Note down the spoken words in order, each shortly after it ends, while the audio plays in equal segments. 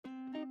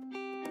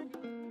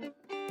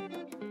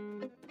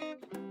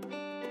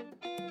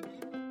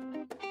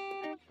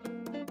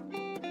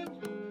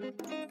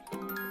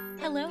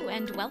Hello,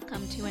 and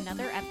welcome to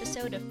another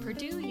episode of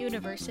Purdue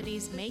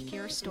University's Make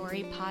Your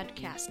Story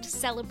podcast,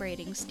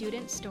 celebrating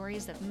student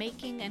stories of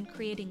making and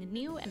creating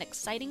new and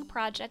exciting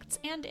projects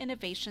and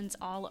innovations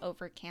all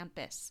over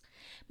campus.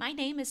 My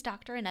name is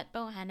Dr. Annette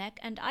Bohenek,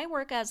 and I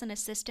work as an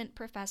assistant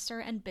professor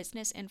and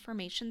business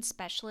information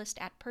specialist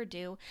at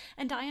Purdue,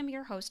 and I am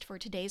your host for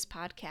today's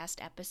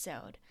podcast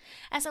episode.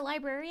 As a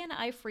librarian,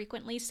 I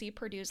frequently see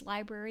Purdue's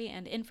library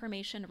and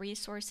information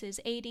resources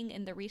aiding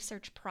in the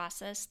research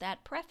process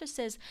that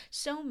prefaces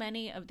so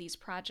many of these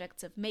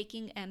projects of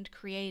making and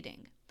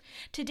creating.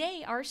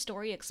 Today, our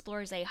story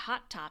explores a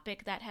hot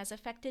topic that has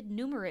affected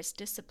numerous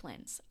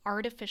disciplines: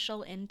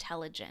 artificial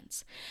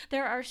intelligence.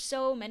 There are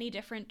so many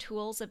different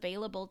tools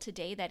available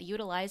today that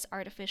utilize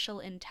artificial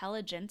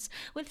intelligence,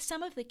 with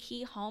some of the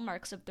key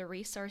hallmarks of the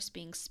resource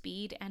being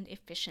speed and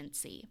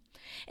efficiency.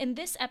 In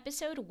this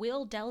episode,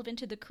 we'll delve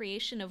into the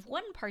creation of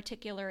one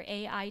particular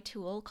AI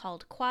tool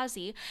called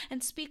Quasi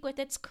and speak with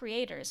its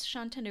creators,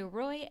 Shantanu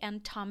Roy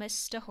and Thomas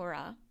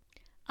Stahura.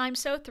 I'm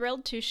so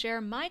thrilled to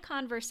share my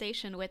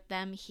conversation with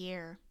them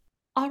here.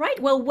 All right,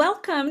 well,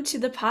 welcome to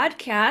the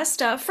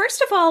podcast.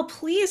 First of all,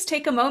 please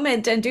take a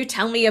moment and do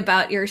tell me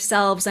about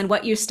yourselves and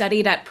what you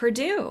studied at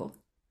Purdue.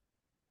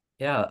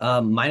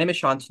 My name is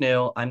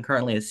Shantanu. I'm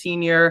currently a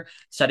senior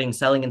studying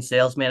selling and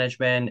sales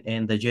management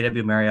in the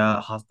JW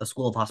Marriott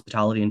School of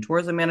Hospitality and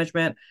Tourism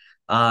Management.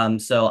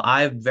 So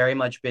I've very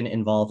much been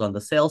involved on the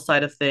sales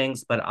side of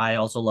things, but I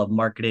also love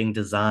marketing,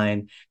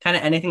 design, kind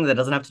of anything that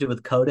doesn't have to do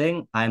with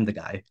coding. I'm the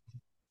guy.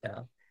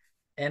 Yeah.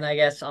 And I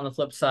guess on the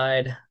flip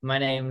side, my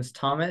name's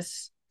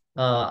Thomas.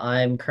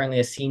 I'm currently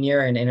a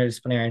senior in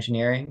interdisciplinary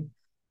engineering.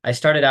 I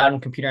started out in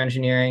computer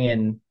engineering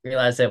and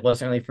realized that it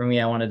wasn't really for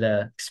me. I wanted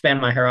to expand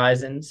my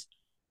horizons.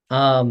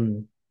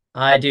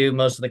 I do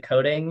most of the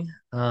coding.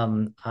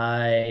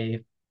 I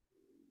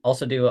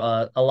also do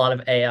a lot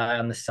of AI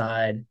on the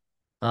side.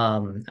 I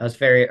was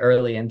very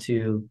early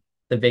into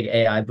the big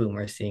AI boom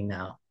we're seeing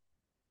now.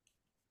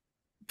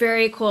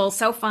 Very cool,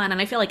 so fun.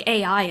 And I feel like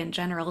AI in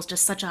general is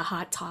just such a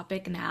hot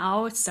topic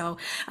now. So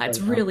Oh, it's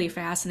yeah. really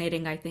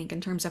fascinating, I think,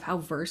 in terms of how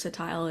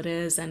versatile it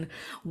is and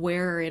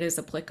where it is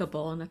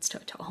applicable. And that's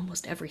to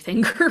almost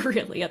everything,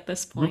 really, at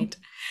this Mhm. point.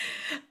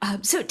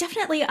 So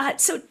definitely,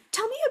 so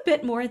tell me a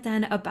bit more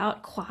then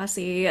about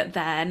Quasi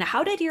then.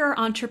 How did your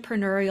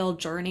entrepreneurial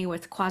journey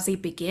with Quasi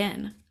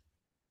begin?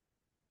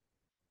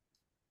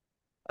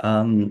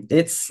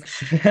 It's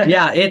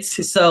yeah,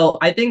 it's so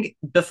I think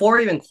before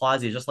even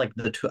Quasi, just like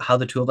how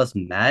the two of us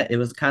met, it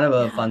was kind of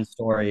a Yeah. fun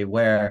story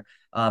where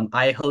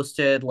I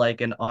hosted like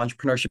an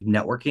entrepreneurship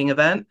networking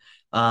event.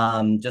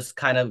 Just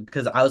kind of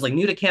because I was like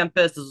new to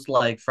campus. This was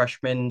like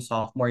freshman,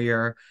 sophomore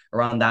year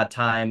around that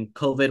time.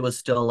 COVID was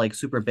still like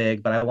super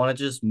big, but I wanted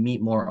to just meet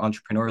more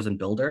entrepreneurs and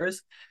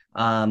builders.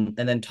 And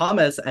then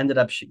Thomas ended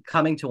up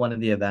coming to one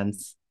of the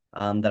events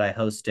that I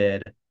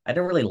hosted. I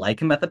didn't really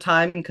like him at the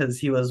time because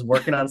he was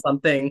working on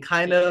something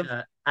kind of,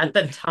 Yeah. At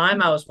the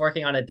time, I was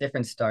working on a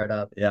different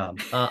startup. yeah.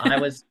 I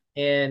was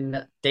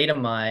in data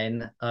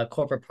mine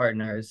corporate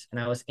partners,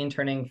 and I was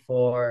interning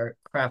for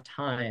Kraft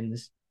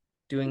Heinz,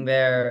 doing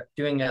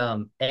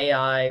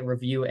AI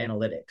review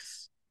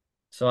analytics.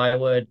 So I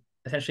would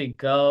essentially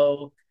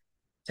go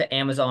to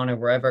Amazon or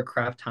wherever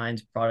Kraft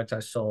Heinz products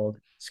are sold,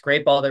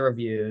 scrape all their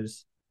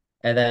reviews,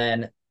 and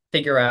then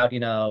figure out,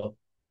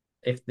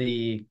 if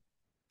the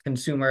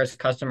consumers,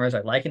 customers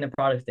are liking the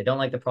product, if they don't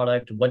like the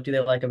product, what do they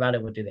like about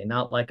it? What do they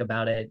not like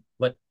about it?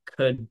 What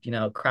could,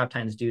 Kraft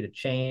Heinz do to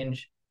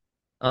change?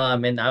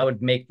 And I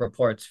would make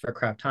reports for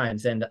Kraft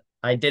Heinz. And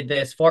I did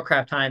this for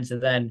Kraft Heinz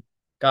and then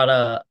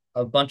got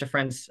a bunch of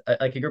friends,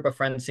 like a group of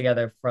friends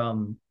together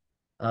from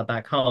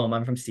back home.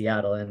 I'm from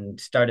Seattle and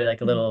started like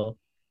a Mhm. little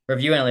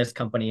review analyst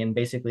company and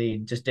basically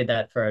just did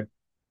that for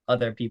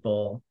other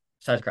people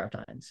besides Kraft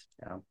Heinz.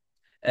 Yeah.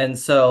 And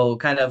so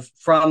kind of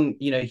from,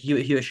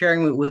 he was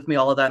sharing with me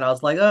all of that and I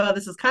was like, oh,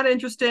 this is kind of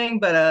interesting,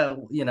 but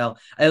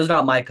it was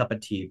not my cup of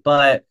tea.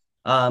 But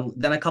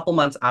then a couple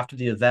months after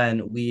the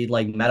event, we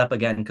like met up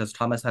again because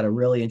Thomas had a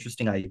really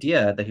interesting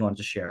idea that he wanted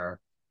to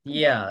share.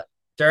 Yeah.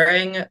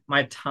 During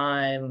my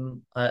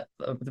time,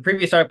 the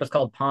previous startup was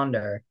called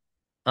Ponder.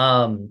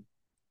 Um,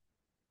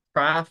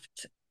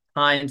 Kraft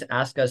Heinz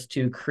asked us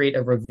to create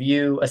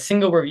a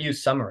single review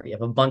summary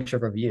of a bunch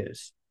of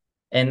reviews.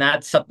 And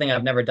that's something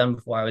I've never done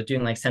before. I was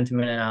doing like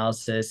sentiment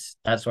analysis,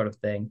 that sort of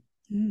thing.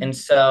 Mm. And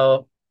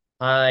so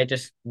I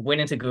just went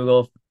into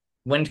Google,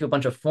 went into a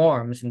bunch of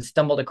forums and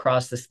stumbled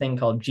across this thing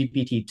called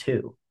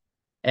GPT-2.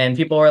 And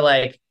people were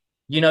like,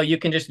 you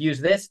can just use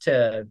this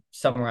to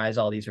summarize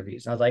all these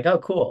reviews. And I was like, oh,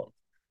 cool.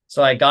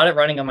 So I got it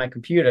running on my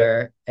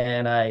computer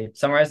and I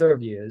summarized the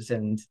reviews.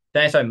 And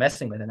then I started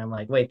messing with it. And I'm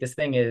like, wait, this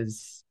thing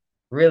is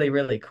really,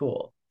 really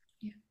cool.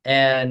 Yeah.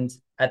 And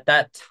at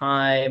that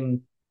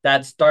time,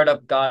 that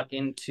startup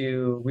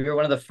we were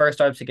one of the first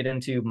startups to get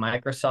into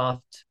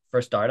Microsoft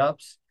for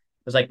startups.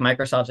 It was like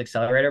Microsoft's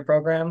accelerator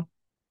program.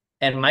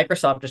 And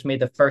Microsoft just made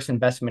the first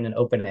investment in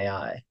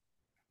OpenAI.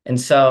 And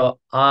so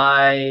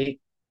I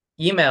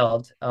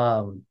emailed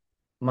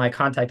my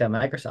contact at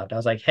Microsoft. I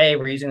was like, hey,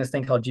 we're using this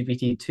thing called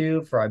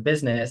GPT-2 for our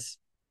business.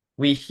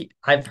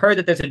 I've heard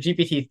that there's a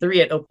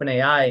GPT-3 at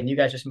OpenAI and you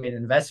guys just made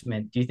an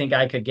investment. Do you think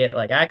I could get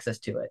like access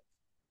to it?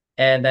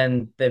 And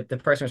then the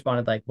person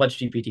responded like, what's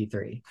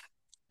GPT-3?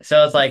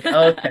 So it's like,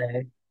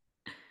 okay.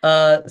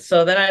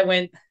 So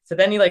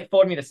then he like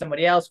forwarded me to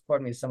somebody else,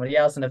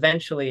 and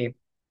eventually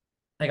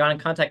I got in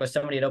contact with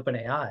somebody at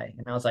OpenAI,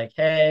 and I was like,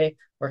 hey,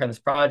 work on this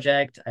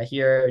project. I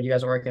hear you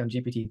guys are working on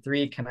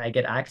GPT-3. Can I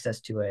get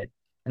access to it?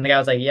 And the guy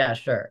was like, yeah,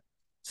 sure.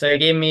 So he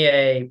gave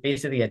me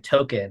basically a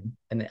token,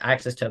 an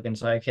access token,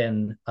 so I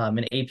can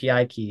an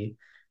API key,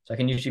 so I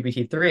can use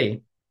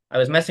GPT-3. I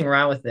was messing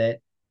around with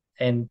it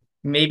and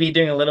maybe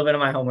doing a little bit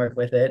of my homework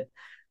with it.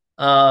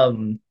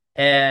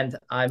 And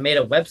I made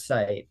a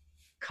website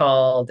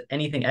called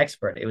Anything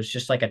Expert. It was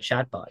just like a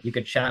chatbot. You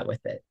could chat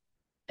with it.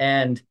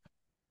 And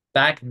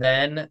back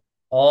then,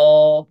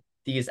 all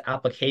these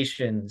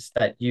applications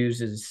that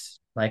uses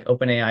like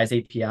OpenAI's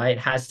API, it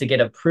has to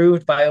get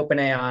approved by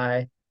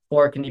OpenAI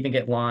before it can even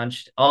get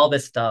launched. All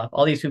this stuff,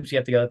 all these hoops you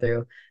have to go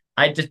through.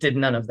 I just did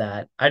none of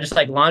that. I just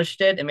like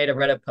launched it and made a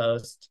Reddit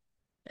post,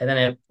 and then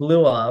it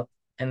blew up.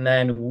 And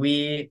then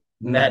we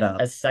met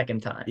a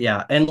second time.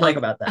 Yeah, and talk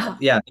about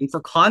that. Yeah, and for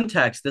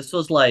context, this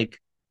was like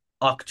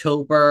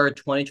October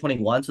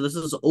 2021. So this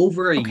is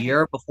over a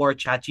year before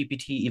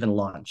ChatGPT even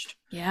launched.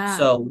 Yeah.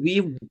 So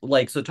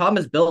Tom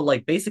has built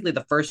like basically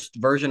the first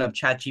version of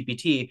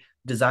ChatGPT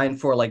designed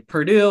for like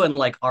Purdue and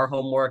like our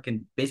homework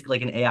and basically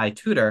like an AI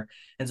tutor.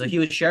 And so he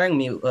was sharing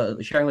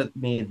with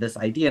me this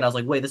idea, and I was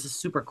like, wait, this is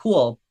super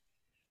cool.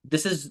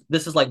 This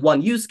is like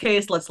one use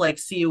case. Let's like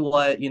see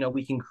what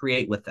we can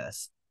create with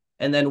this.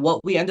 And then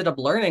what we ended up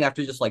learning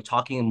after just like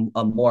talking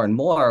more and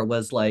more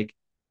was like,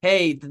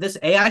 hey, this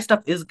AI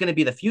stuff is going to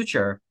be the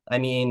future. I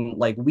mean,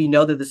 like we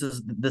know that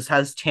this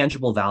has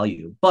tangible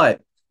value,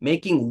 but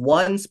making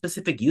one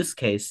specific use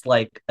case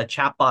like a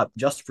chatbot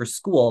just for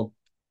school,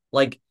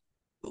 like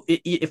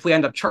if we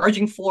end up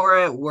charging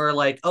for it, we're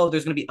like, oh,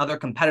 there's going to be other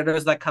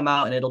competitors that come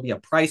out and it'll be a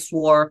price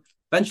war.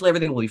 Eventually,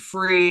 everything will be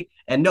free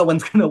and no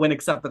one's going to win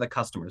except for the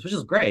customers, which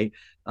is great.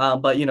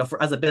 But,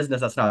 as a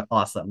business, that's not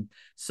awesome.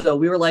 So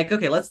we were like,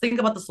 okay, let's think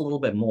about this a little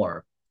bit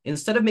more.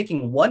 Instead of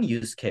making one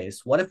use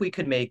case, what if we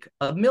could make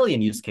a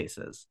million use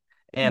cases?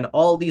 And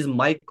all these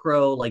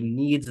micro like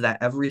needs that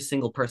every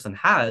single person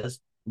has,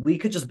 we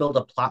could just build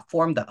a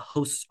platform that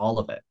hosts all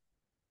of it.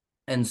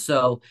 And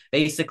so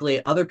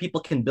basically, other people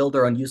can build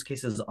their own use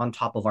cases on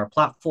top of our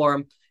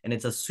platform. And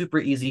it's a super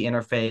easy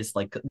interface,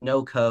 like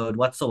no code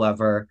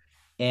whatsoever.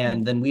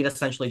 And then we'd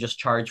essentially just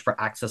charge for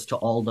access to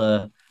all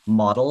the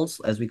models,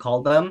 as we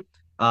call them,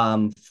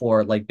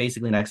 for like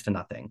basically next to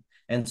nothing.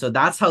 And so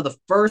that's how the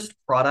first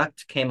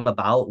product came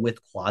about with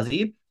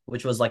Quasi,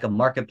 which was like a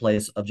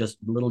marketplace of just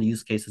little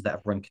use cases that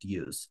everyone could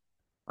use.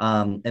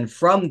 And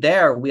from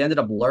there, we ended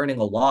up learning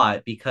a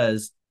lot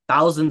because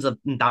thousands of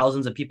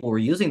people were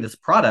using this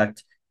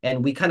product,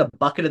 and we kind of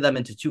bucketed them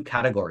into two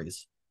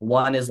categories.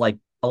 One is like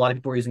a lot of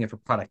people were using it for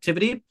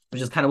productivity, which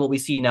is kind of what we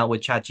see now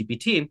with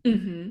ChatGPT.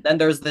 Mm-hmm. Then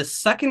there's this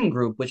second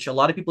group, which a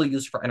lot of people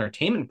use for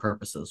entertainment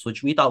purposes,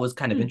 which we thought was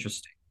kind of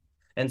interesting.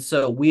 And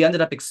so we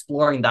ended up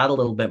exploring that a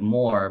little bit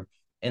more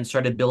and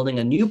started building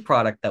a new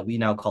product that we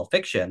now call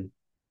Fiction,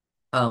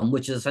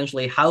 which is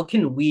essentially how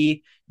can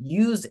we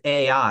use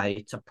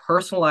AI to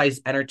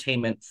personalize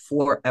entertainment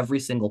for every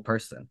single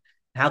person?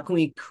 How can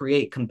we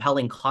create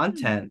compelling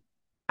content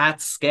at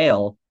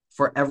scale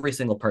for every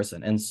single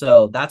person? And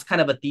so that's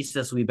kind of a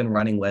thesis we've been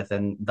running with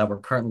and that we're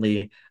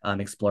currently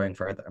exploring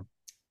further.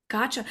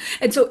 Gotcha.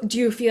 And so do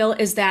you feel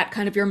is that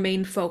kind of your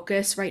main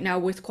focus right now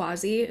with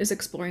Quasi is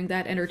exploring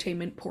that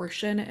entertainment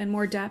portion in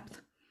more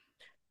depth?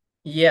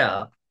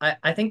 Yeah,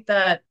 I think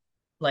that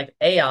like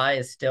AI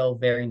is still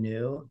very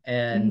new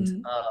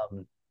and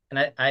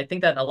I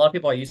think that a lot of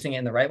people are using it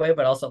in the right way,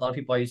 but also a lot of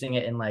people are using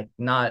it in like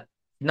not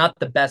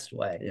the best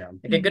way. Yeah.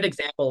 Like a good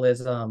example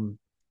is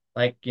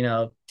like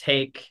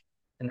take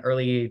an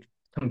early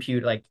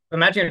computer, like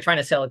imagine you're trying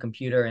to sell a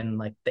computer in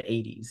like the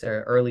 80s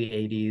or early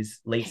 80s,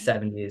 late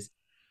 70s.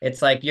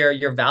 It's like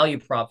your value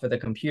prop for the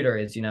computer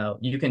is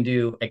you can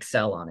do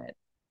Excel on it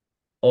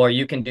or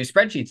you can do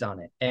spreadsheets on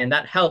it, and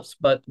that helps.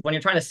 But when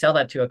you're trying to sell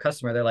that to a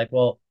customer, they're like,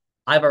 well,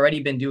 I've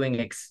already been doing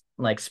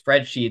like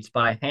spreadsheets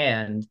by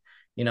hand.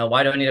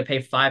 Why do I need to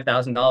pay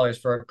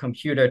 $5,000 for a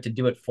computer to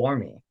do it for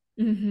me?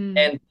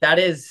 And that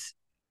is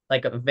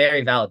like a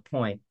very valid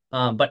point.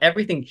 But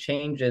everything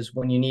changes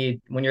when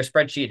your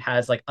spreadsheet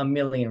has like a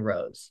million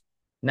rows.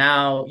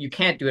 Now you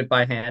can't do it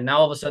by hand. Now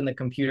all of a sudden the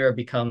computer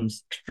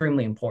becomes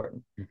extremely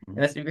important.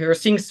 And we're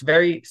seeing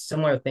very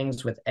similar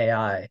things with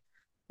AI.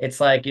 It's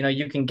like,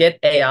 you can get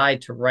AI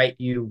to write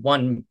you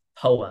one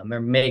poem or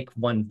make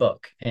one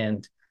book.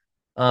 And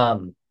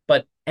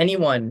but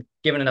anyone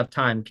given enough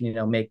time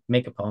can,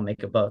 make a poem,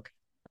 make a book.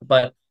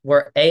 But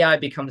where AI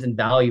becomes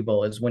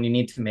invaluable is when you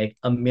need to make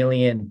a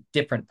million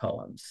different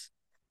poems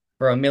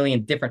for a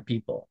million different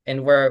people.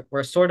 And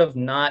we're sort of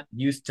not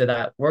used to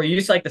that. We're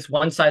used to like this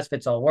one size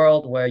fits all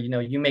world where,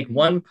 you make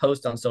one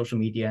post on social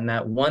media and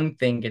that one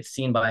thing gets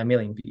seen by a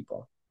million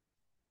people.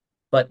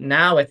 But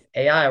now with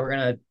AI, we're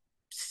gonna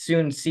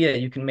soon see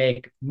that you can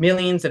make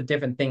millions of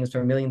different things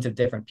for millions of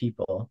different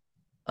people,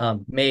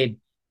 made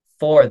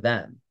for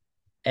them.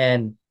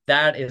 And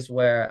that is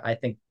where I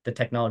think the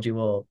technology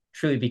will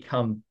truly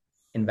become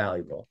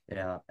invaluable.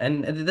 Yeah,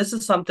 and this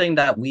is something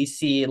that we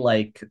see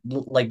like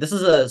this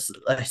is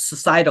a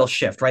societal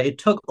shift, right? It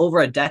took over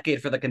a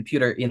decade for the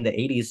computer in the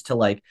 80s to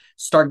like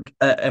start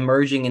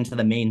emerging into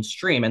the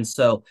mainstream. And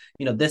so,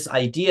 this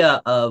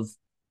idea of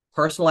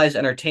personalized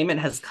entertainment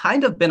has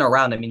kind of been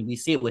around. I mean, we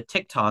see it with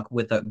TikTok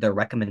with their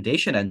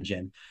recommendation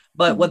engine,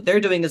 but what they're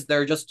doing is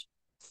they're just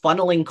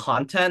funneling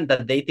content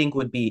that they think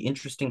would be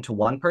interesting to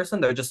one person.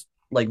 They're just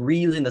like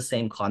reusing the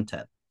same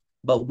content.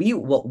 But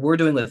what we're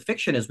doing with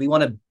fiction is we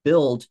want to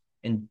build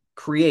and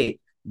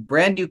create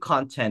brand new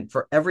content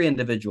for every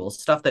individual,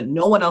 stuff that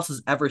no one else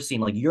has ever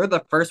seen. Like you're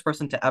the first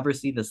person to ever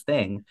see this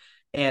thing,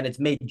 and it's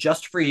made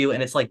just for you.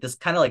 And it's like this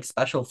kind of like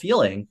special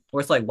feeling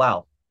where it's like,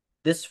 wow,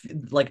 this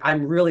like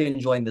I'm really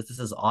enjoying this. This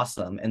is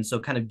awesome. And so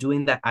kind of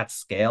doing that at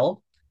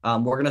scale,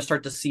 we're gonna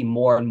start to see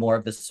more and more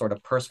of this sort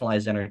of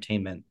personalized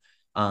entertainment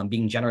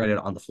being generated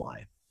on the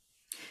fly.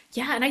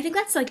 Yeah, and I think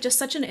that's like just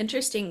such an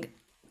interesting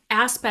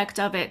aspect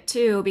of it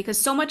too,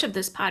 because so much of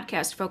this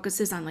podcast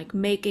focuses on like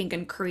making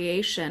and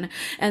creation,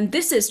 and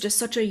this is just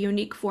such a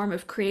unique form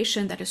of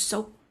creation that is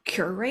so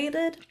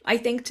curated, I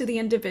think, to the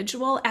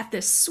individual at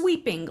this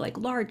sweeping like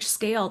large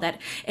scale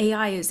that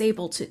AI is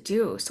able to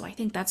do. So I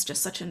think that's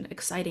just such an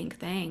exciting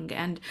thing.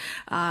 And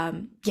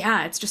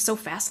yeah, it's just so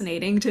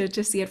fascinating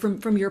to see it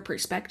from your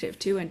perspective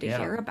too, and to Yeah,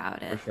 hear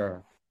about for it.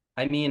 sure.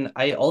 I mean,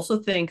 I also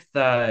think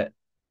that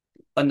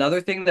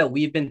another thing that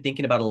we've been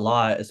thinking about a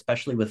lot,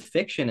 especially with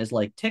fiction, is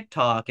like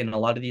TikTok and a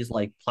lot of these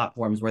like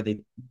platforms where they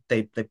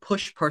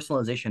push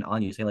personalization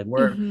on you. Say like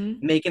we're Mm-hmm.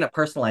 making a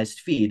personalized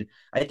feed.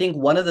 I think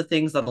one of the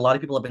things that a lot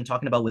of people have been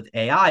talking about with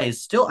AI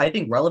is still, I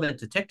think, relevant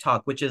to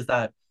TikTok, which is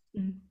that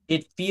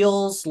it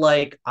feels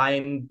like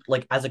I'm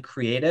like as a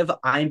creative,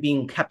 I'm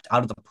being kept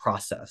out of the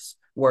process.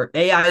 Where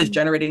AI is Mm-hmm.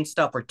 generating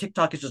stuff, where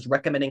TikTok is just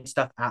recommending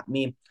stuff at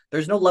me.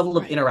 There's no level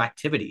of Right.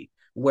 interactivity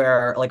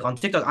where like on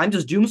TikTok, I'm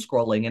just doom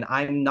scrolling and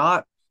I'm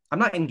not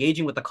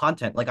engaging with the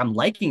content. Like I'm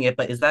liking it,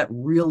 but is that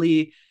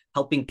really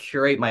helping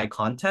curate my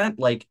content?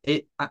 Like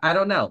I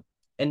don't know.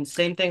 And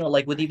same thing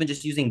like with even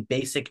just using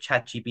basic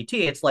chat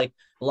GPT, it's like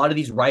a lot of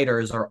these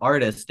writers or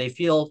artists, they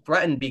feel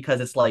threatened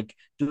because it's like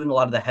doing a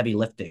lot of the heavy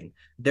lifting.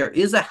 There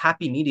is a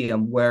happy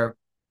medium where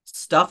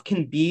stuff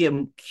can be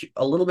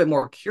a little bit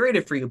more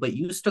curated for you, but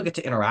you still get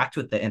to interact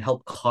with it and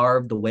help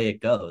carve the way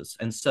it goes.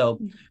 And so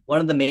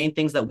one of the main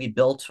things that we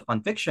built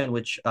on fiction,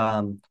 which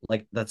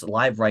like that's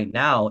live right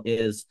now,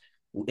 is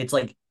it's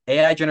like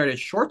AI generated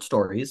short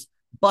stories,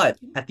 but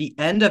at the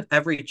end of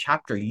every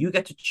chapter, you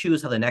get to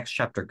choose how the next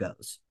chapter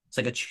goes. It's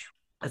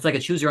like a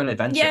choose your own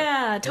adventure.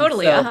 Yeah, And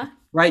totally. so Uh-huh.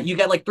 right? You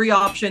get like three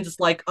options. It's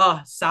like,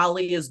 oh,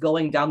 Sally is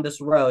going down this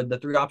road. The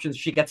three options: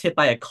 she gets hit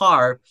by a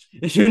car,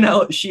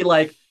 she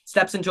like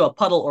steps into a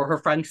puddle, or her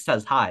friend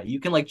says hi. You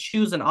can like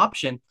choose an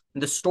option,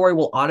 and the story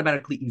will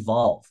automatically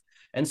evolve.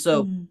 And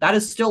so Mm. that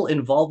is still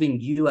involving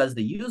you as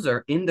the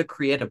user in the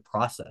creative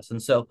process.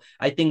 And so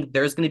I think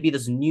there's going to be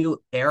this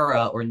new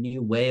era or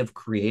new way of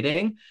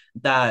creating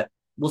that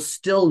will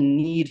still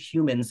need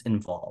humans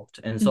involved.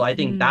 And so I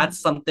think Mm-hmm. that's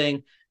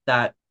something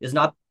that is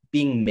not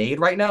being made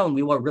right now, and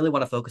we really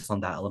want to focus on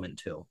that element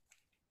too.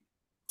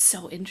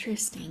 So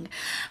interesting.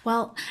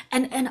 Well,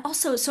 and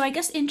also, so I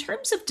guess in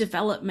terms of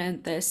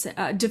developing this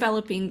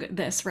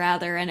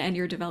rather, and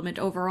your development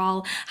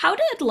overall, how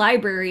did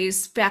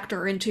libraries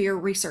factor into your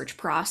research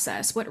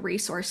process? What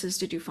resources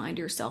did you find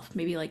yourself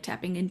maybe like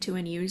tapping into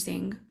and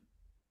using?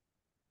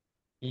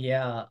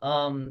 Yeah.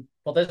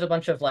 Well, there's a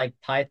bunch of like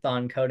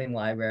Python coding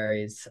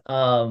libraries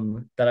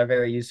that are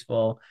very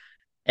useful.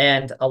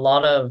 And a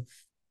lot of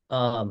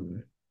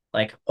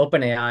like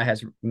OpenAI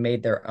has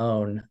made their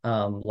own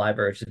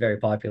library, which is very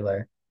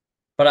popular.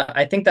 But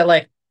I think that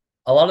like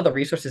a lot of the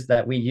resources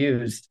that we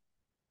used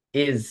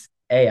is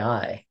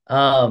AI.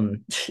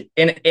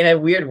 In a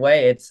weird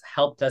way, it's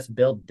helped us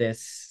build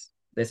this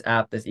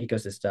app, this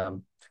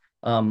ecosystem.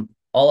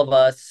 All of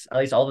us, at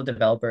least all the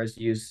developers,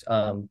 use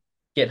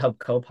GitHub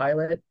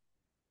Copilot,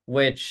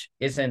 which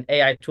is an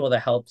AI tool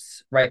that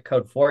helps write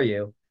code for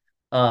you.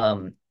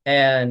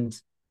 And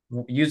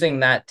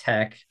using that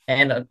tech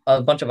and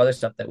a bunch of other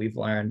stuff that we've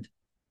learned,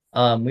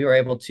 we were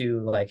able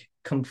to like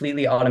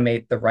completely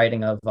automate the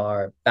writing of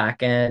our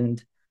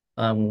backend.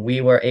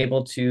 We were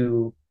able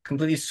to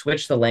completely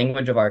switch the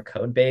language of our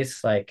code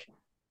base like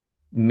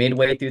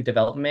midway through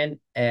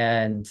development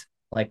and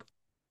like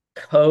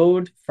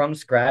code from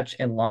scratch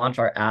and launch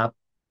our app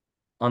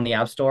on the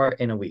App Store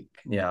in a week.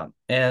 Yeah.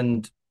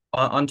 And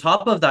on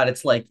top of that,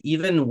 it's like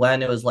even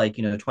when it was like,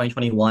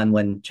 2021,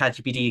 when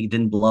ChatGPT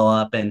didn't blow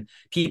up and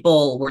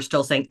people were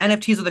still saying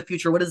NFTs are the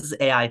future. What is this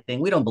AI thing?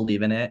 We don't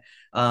believe in it.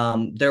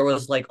 There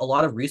was like a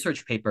lot of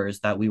research papers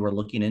that we were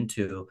looking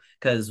into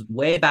because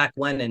way back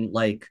when in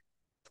like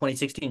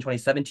 2016,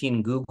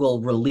 2017,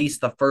 Google released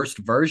the first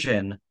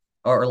version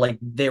or like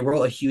they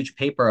wrote a huge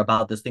paper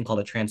about this thing called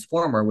a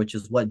transformer, which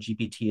is what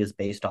GPT is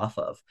based off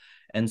of.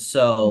 And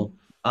so,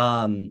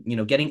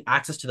 getting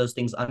access to those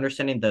things,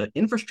 understanding the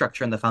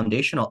infrastructure and the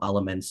foundational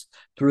elements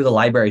through the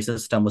library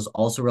system was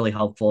also really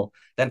helpful.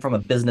 Then from a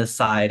business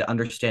side,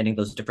 understanding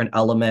those different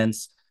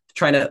elements,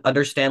 trying to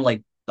understand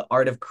like the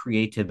art of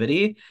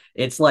creativity.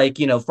 It's like,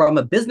 from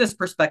a business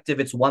perspective,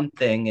 it's one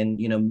thing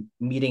and,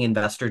 meeting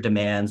investor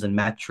demands and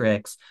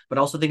metrics, but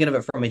also thinking of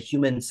it from a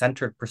human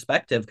centered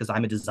perspective because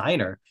I'm a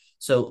designer.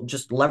 So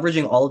just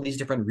leveraging all of these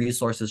different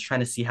resources, trying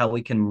to see how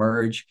we can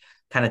merge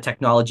kind of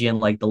technology and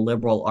like the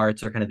liberal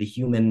arts or kind of the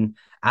human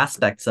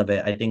aspects of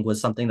it, I think was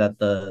something that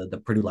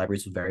the Purdue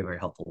libraries was very, very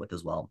helpful with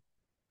as well.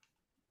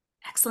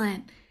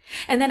 Excellent.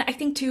 And then I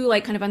think too,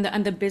 like kind of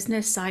on the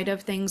business side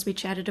of things, we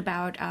chatted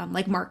about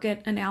like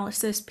market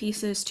analysis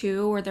pieces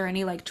too. Were there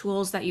any like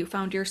tools that you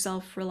found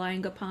yourself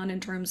relying upon in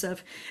terms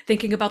of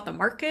thinking about the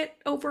market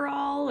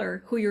overall,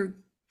 or who you're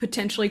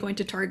potentially going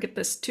to target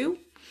this to?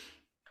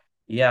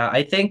 Yeah,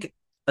 I think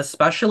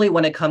especially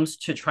when it comes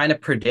to trying to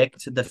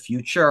predict the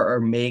future or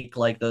make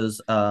like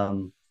those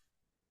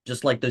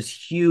just like those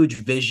huge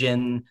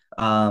vision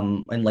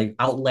and like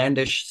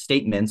outlandish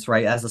statements,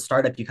 right? As a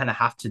startup, you kind of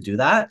have to do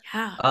that.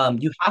 Yeah.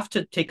 You have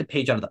to take a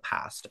page out of the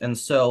past. And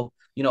so,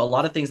 a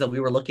lot of things that we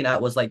were looking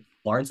at was like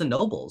Barnes and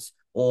Nobles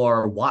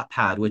or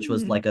Wattpad, which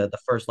was Hmm. like the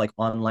first like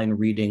online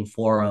reading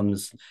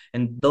forums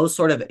and those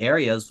sort of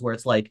areas where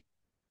it's like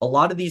a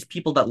lot of these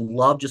people that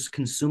love just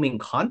consuming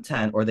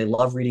content or they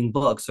love reading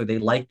books or they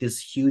like this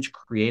huge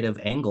creative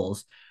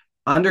angles,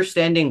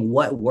 understanding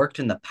what worked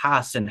in the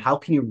past and how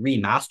can you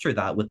remaster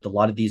that with a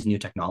lot of these new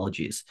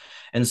technologies.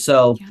 And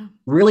so Yeah.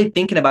 really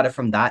thinking about it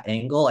from that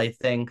angle, I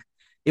think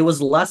it was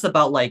less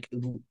about like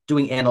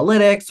doing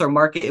analytics or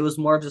market. It was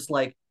more just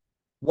like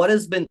what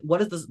has been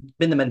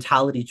the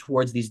mentality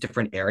towards these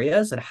different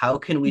areas and how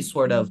can we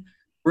sort of Mhm.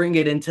 bring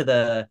it into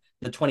the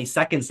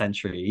 22nd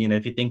century.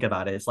 If you think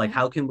about it, it's like Yeah.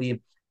 how can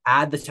we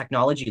add the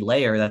technology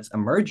layer that's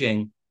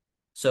emerging.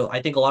 So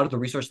I think a lot of the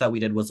research that we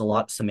did was a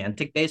lot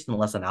semantic based and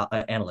less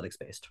analytics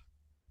based.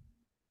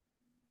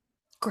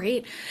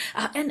 Great.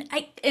 And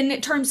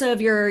in terms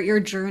of your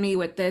journey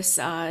with this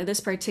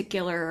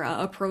particular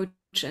approach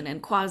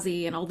and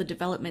Quasi and all the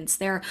developments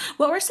there,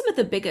 what were some of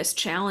the biggest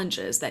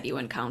challenges that you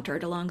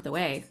encountered along the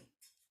way?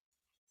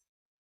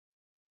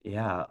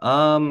 Yeah.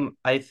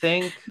 I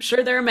think, I'm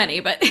sure there are many,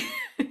 but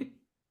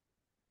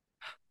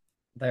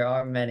There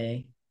are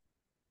many.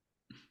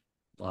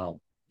 wow,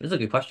 this is a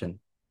good question.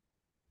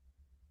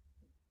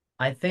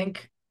 I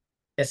think,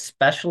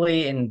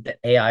 especially in the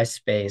AI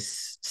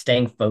space,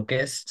 staying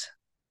focused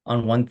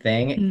on one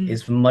thing Mm.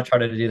 is much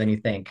harder to do than you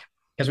think.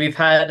 Because we've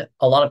had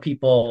a lot of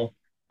people,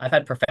 I've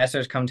had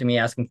professors come to me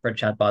asking for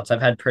chatbots.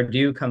 I've had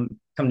Purdue come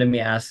to me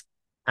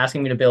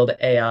asking me to build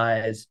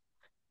AIs,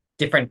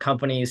 different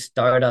companies,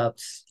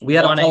 startups We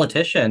had a wanting.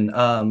 politician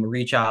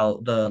reach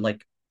out the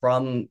like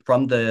from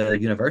the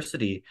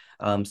university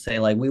say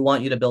like we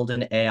want you to build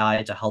an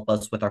AI to help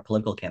us with our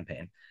political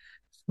campaign.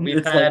 We've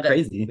It's like had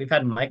crazy. we've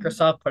had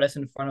Microsoft put us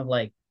in front of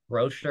like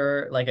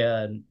brochure, like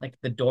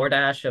the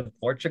DoorDash of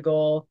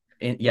Portugal,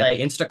 Yeah, the like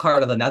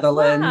Instacart of the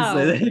Netherlands. Wow.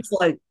 It's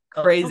like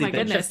Oh crazy my a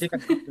bunch of goodness. things.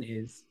 different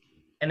companies,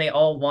 and they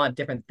all want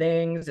different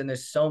things, and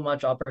there's so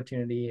much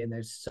opportunity, and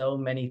there's so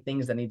many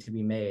things that need to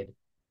be made.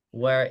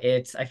 Where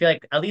I feel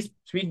like, at least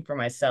speaking for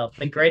myself,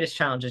 the greatest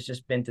challenge has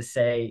just been to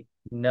say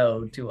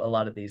no to a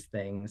lot of these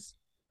things,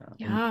 and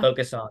Yeah.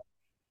 focus on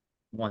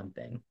one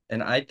thing.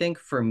 And I think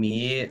for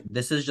me,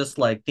 this is just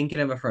like thinking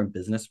of it from a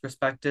business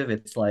perspective.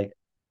 It's like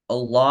a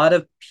lot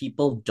of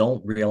people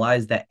don't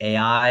realize that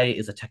AI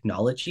is a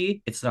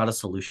technology, it's not a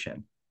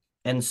solution.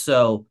 And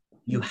so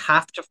you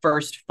have to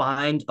first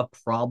find a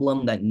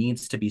problem that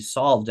needs to be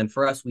solved. And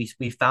for us,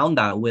 we found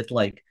that with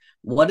like,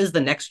 what is the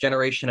next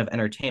generation of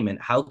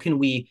entertainment? How can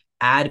we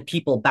add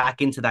people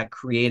back into that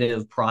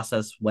creative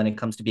process when it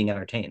comes to being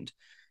entertained?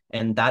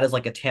 And that is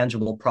like a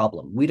tangible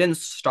problem. We didn't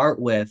start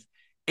with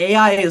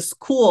AI is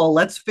cool.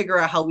 Let's figure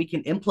out how we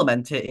can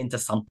implement it into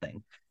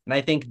something. And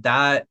I think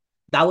that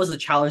was a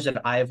challenge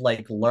that I've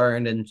like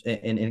learned and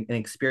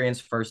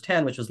experienced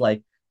firsthand, which was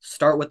like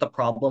start with the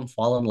problem,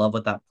 fall in love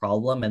with that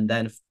problem, and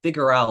then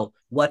figure out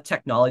what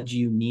technology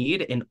you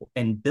need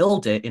and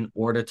build it in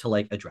order to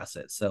like address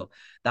it. So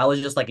that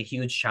was just like a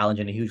huge challenge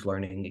and a huge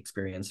learning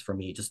experience for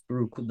me just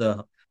through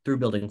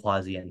building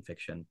Quasi and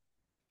fiction.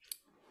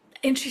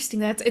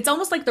 Interesting. It's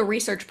almost like the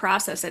research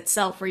process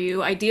itself, where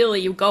you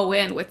ideally you go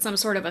in with some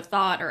sort of a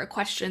thought or a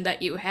question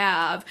that you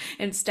have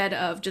instead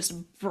of just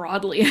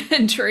broadly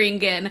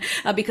entering in.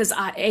 Because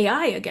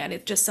AI again,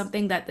 it's just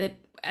something that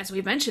as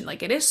we mentioned,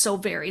 like it is so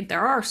varied.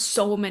 There are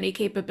so many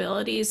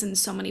capabilities and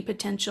so many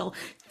potential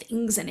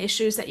things and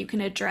issues that you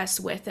can address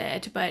with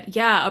it. But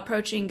yeah,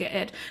 approaching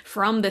it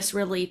from this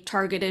really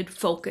targeted,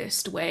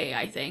 focused way,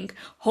 I think,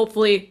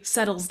 hopefully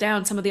settles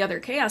down some of the other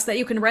chaos that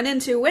you can run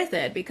into with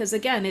it. Because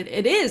again,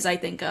 it is, I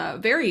think,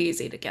 very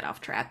easy to get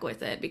off track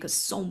with it because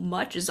so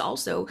much is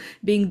also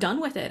being done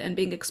with it and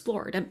being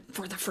explored and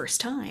for the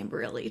first time,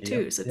 really, Yep,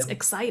 too. So it's yep.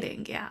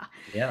 exciting. Yeah.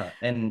 Yeah,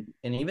 and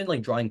even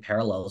like drawing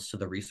parallels to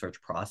the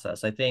research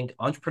process. I think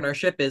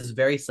entrepreneurship is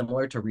very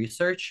similar to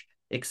research,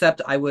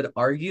 except I would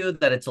argue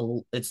that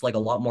it's like a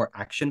lot more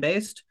action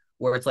based,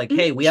 where it's like,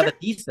 hey, we have a Sure.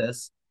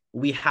 thesis,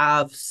 we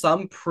have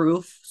some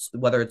proof,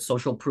 whether it's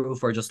social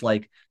proof or just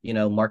like,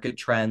 market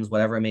trends,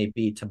 whatever it may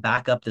be, to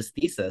back up this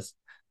thesis.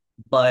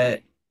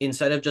 But Right.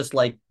 instead of just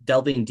like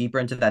delving deeper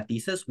into that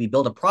thesis, we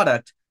build a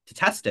product to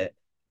test it.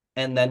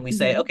 And then we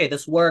say, Mm-hmm. okay,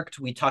 this worked.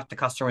 We talk to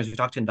customers, we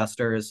talk to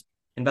investors.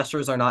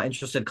 Investors are not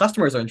interested,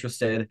 customers are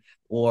interested,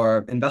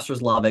 or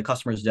investors love it,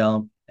 customers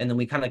don't. And then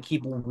we kind of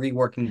keep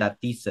reworking that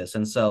thesis.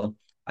 And so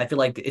I feel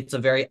like it's a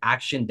very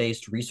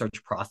action-based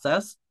research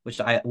process, which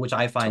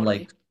I find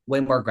like Totally. way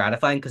more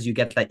gratifying because you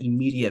get that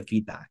immediate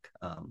feedback,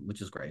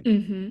 which is great.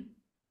 Mm-hmm.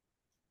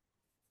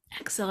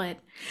 Excellent.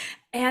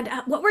 And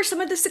what were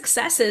some of the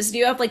successes? Do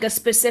you have like a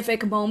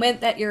specific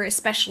moment that you're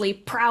especially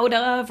proud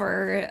of,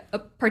 or a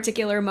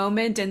particular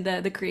moment in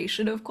the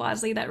creation of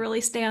Quasi that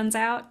really stands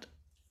out?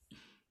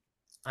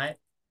 I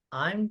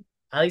I'm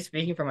at least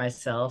speaking for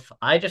myself,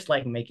 I just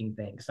like making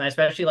things. And I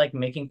especially like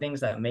making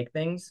things that make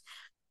things.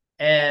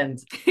 And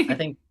I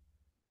think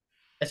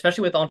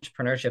especially with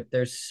entrepreneurship,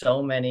 there's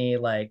so many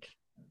like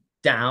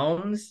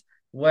downs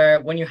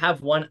where when you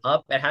have one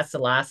up, it has to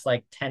last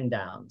like 10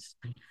 downs.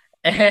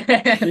 And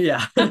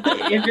Yeah.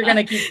 if you're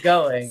gonna keep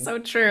going. So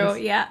And true.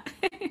 Yeah.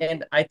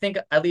 and I think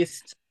at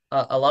least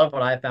a lot of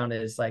what I found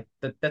is like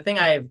the thing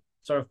I've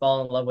sort of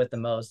fallen in love with the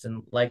most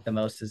and like the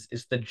most is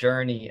the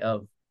journey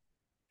of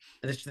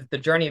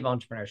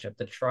entrepreneurship,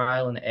 the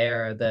trial and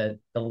error, the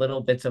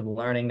little bits of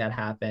learning that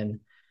happen,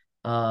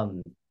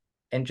 um,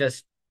 and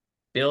just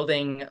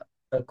building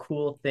a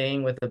cool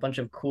thing with a bunch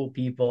of cool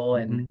people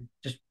and Mhm,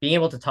 just being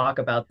able to talk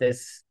about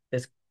this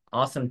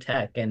awesome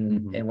tech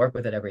mhm. and work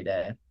with it every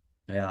day.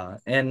 Yeah.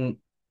 And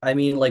I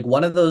mean, like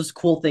one of those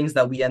cool things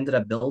that we ended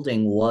up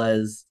building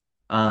was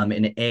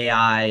an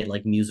AI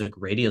like music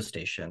radio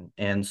station.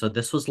 And so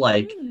this was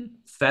like Mm,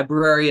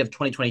 February of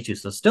 2022.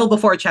 So still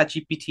before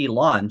ChatGPT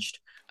launched,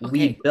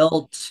 we okay.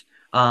 built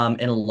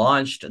and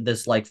launched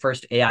this like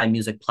first AI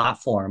music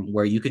platform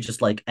where you could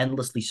just like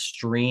endlessly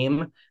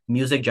stream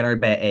music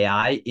generated by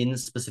AI in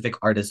specific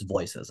artists'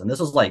 voices. And this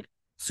was like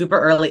super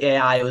early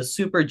AI. It was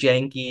super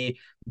janky,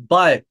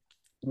 but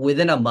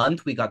within a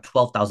month we got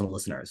 12,000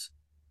 listeners.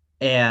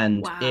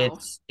 And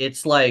Wow.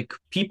 it's like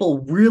people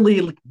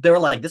really, they were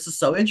like, this is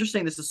so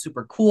interesting, this is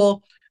super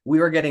cool. We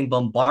were getting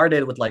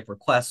bombarded with like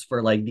requests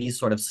for like these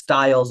sort of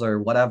styles or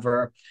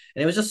whatever,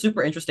 and it was just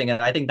super interesting.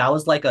 And I think that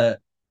was like a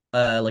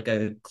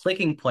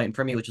clicking point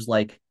for me, which is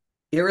like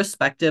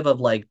irrespective of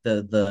like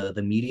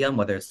the medium,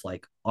 whether it's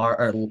like art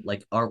or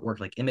like artwork,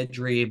 like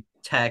imagery,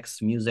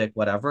 text, music,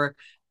 whatever,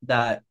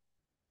 that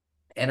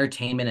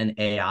entertainment and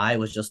AI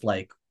was just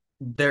like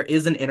there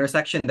is an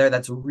intersection there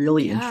that's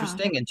really Yeah.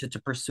 interesting, and to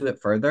pursue it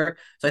further.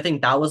 So I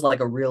think that was like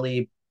a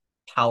really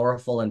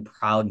powerful and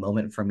proud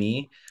moment for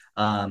me.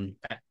 Um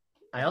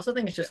I also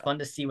think it's just fun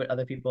to see what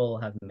other people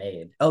have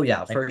made. oh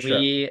yeah, Like for sure.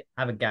 we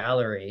have a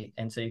gallery,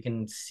 and so you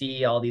can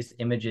see all these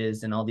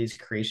images and all these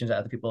creations that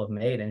other people have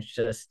made, and it's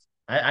just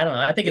I don't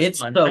know. I think it's It's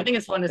fun. I so think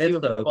it's fun to see it's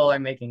what so people are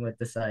making with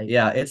the site.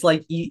 yeah, it's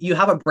like you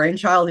have a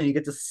brainchild and you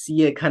get to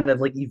see it kind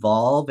of like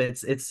evolve.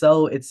 It's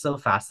so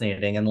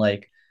fascinating, and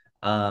like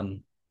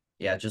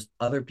yeah, just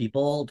other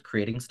people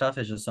creating stuff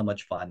is just so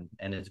much fun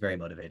and it's very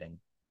motivating.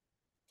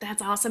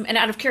 That's awesome. And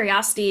out of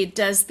curiosity,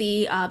 does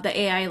the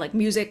AI like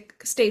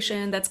music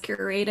station that's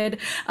curated,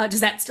 does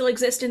that still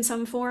exist in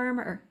some form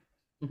or?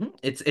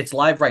 It's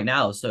live right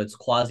now, so it's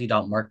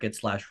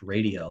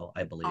quasi.market/radio,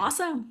 I believe.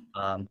 Awesome.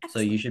 So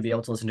you Excellent. should be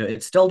able to listen to it.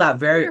 It's still that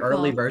very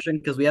early Wonderful. version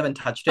because we haven't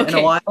touched it in a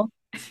Okay. while.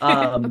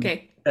 Um,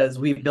 Okay. because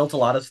we've built a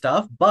lot of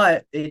stuff,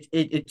 but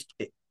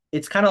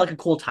it's kind of like a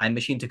cool time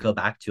machine to go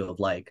back to of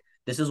like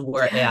this is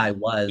where Yeah. AI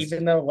was.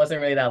 Even though it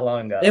wasn't really that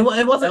long It ago.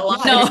 it A wasn't,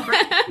 lot. yeah, No. it's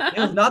crazy. It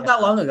was not that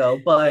Yeah. long ago,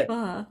 but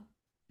uh,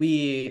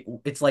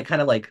 it's like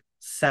kind of like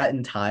set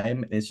in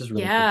time, and it's just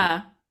really cool.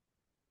 yeah.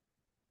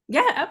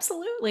 Yeah,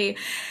 absolutely.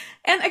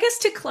 And I guess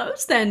to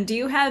close then, do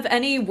you have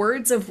any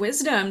words of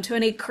wisdom to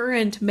any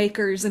current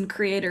makers and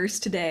creators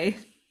today?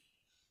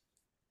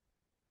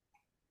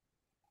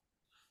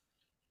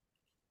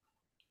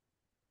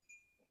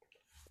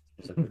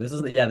 So this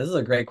is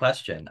a great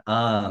question.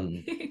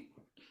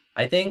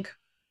 I think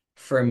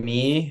for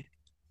me,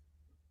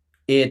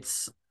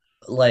 it's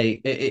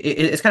like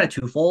it's kind of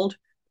twofold.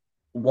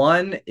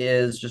 One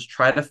is just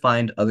try to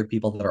find other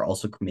people that are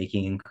also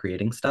making and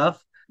creating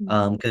stuff.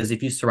 Because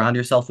if you surround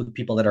yourself with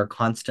people that are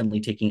constantly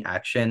taking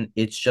action,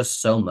 it's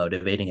just so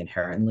motivating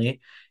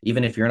inherently.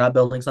 Even if you're not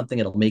building something,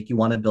 it'll make you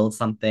want to build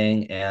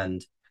something.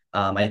 And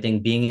I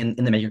think being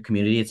in the maker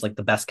community, it's like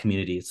the best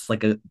community. It's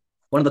like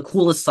one of the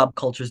coolest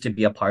subcultures to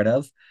be a part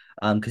of,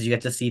 because you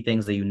get to see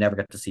things that you never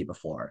get to see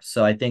before.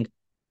 So I think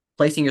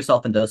placing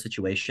yourself in those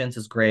situations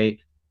is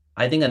great.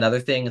 I think another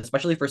thing,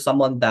 especially for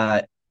someone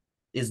that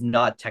is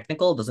not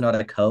technical, doesn't know how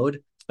to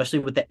code, especially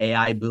with the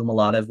AI boom, a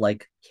lot of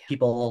like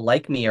people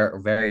like me are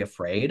very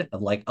afraid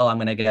of like, oh, I'm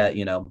gonna get,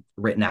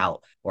 written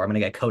out or I'm gonna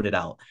get coded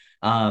out.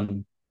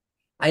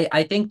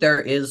 I think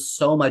there is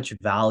so much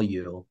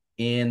value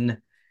in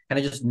kind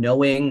of just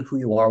knowing who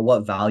you are,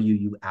 what value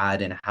you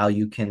add, and how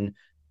you can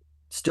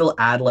still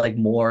add like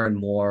more and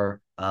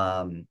more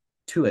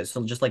to it.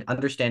 So just like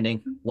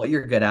understanding what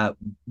you're good at,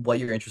 what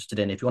you're interested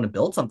in. If you want to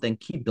build something,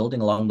 keep building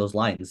along those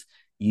lines.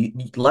 You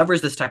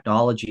leverage this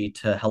technology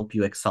to help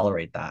you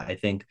accelerate that. I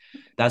think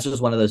that's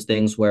just one of those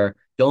things where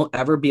don't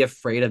ever be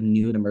afraid of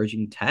new and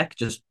emerging tech.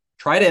 Just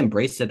try to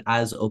embrace it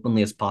as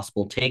openly as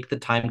possible. Take the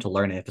time to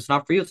learn it. If it's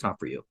not for you, it's not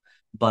for you.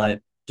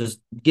 But just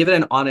give it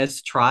an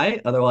honest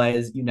try.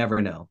 Otherwise, you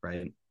never know,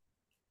 right?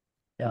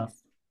 Yeah.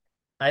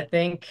 I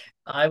think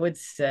I would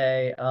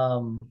say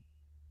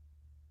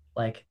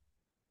like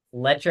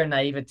let your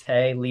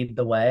naivete lead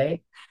the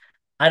way.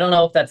 I don't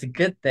know if that's a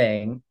good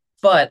thing,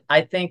 but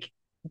I think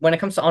when it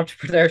comes to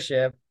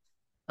entrepreneurship,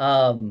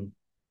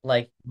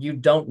 like you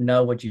don't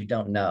know what you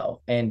don't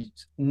know. And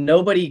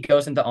nobody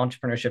goes into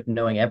entrepreneurship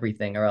knowing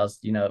everything, or else,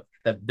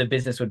 the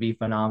business would be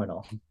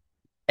phenomenal.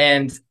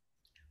 And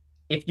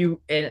if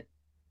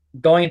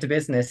going into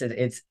business,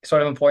 it's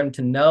sort of important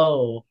to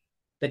know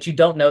that you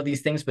don't know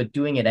these things, but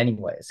doing it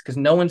anyways, because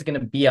no one's going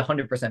to be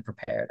 100%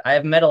 prepared. I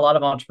have met a lot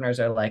of entrepreneurs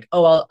that are like,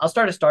 oh, I'll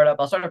start a startup.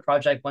 I'll start a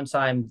project once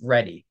I'm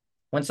ready,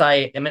 once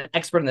I am an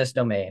expert in this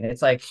domain.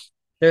 It's like,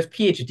 there's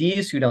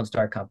PhDs who don't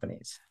start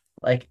companies.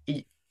 Like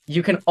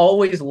you can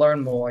always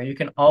learn more. You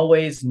can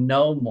always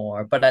know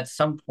more. But at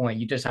some point,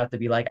 you just have to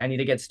be like, I need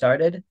to get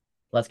started.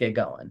 Let's get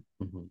going.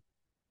 Mm-hmm.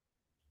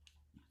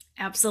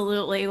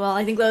 Absolutely. Well,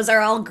 I think those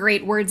are all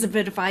great words of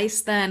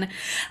advice then.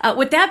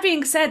 With that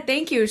being said,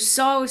 thank you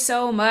so,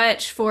 so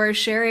much for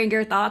sharing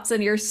your thoughts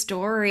and your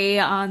story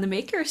on the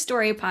Make Your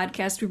Story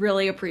podcast. We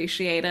really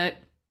appreciate it.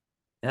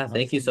 Yeah,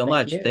 thank you so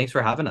much. Thanks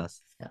for having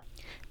us. Yeah.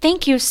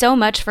 Thank you so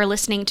much for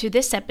listening to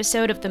this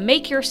episode of the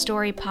Make Your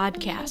Story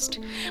podcast.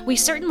 We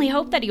certainly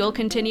hope that you'll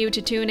continue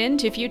to tune in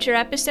to future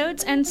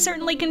episodes and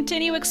certainly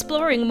continue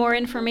exploring more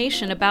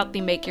information about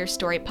the Make Your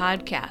Story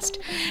podcast.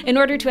 In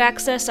order to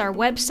access our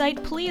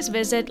website, please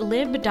visit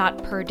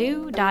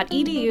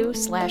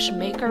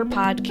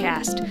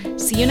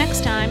lib.purdue.edu/makerpodcast. See you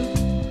next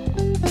time.